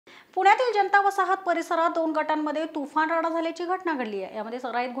पुण्यातील जनता वसाहत परिसरात 2 गटांमध्ये तुफान राडा झाल्याची घटना घडली आहे। यामध्ये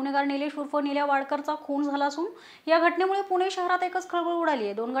सराईत गुन्हेगार निलेश उर्फ निल्या वाडकरचा खून झाला असून या घटनेमुळे पुणे शहरात एकच खळबळ उडाली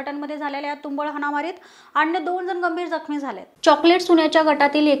आहे। 2 गटांमध्ये झालेल्या तुंबळ हाणामारीत अन्य 2 जण गंभीर जखमी झालेत। चॉकलेट सोन्याच्या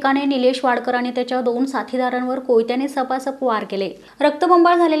गटातील एकाने निलेश वाडकर आणि त्याच्या 2 साथीदारांवर कोयत्याने सपासप वार केले।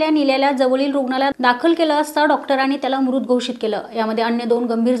 रक्तबंबाळ झालेल्या निल्याला जवळील रुग्णालयात दाखल केलं असता डॉक्टरांनी त्याला मृत घोषित केलं। यामध्ये अन्य 2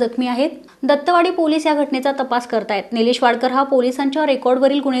 गंभीर जखमी आहेत। दत्तवाडी पोलीस या घटनेचा तपास करतायत। निलेश वाडकर हा पोलिसांच्या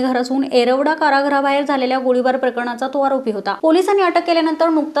रेकॉर्डवरील गुन्हेगार असून एरवडा कारागृहाबाहेर झालेल्या गोळीबार प्रकरणाचा तो आरोपी होता। पोलिसांनी अटक केल्यानंतर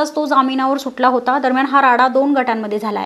नुकताच तो जामिनावर सुटला होता। दरम्यान हा राडा 2 गटांमध्ये झाला।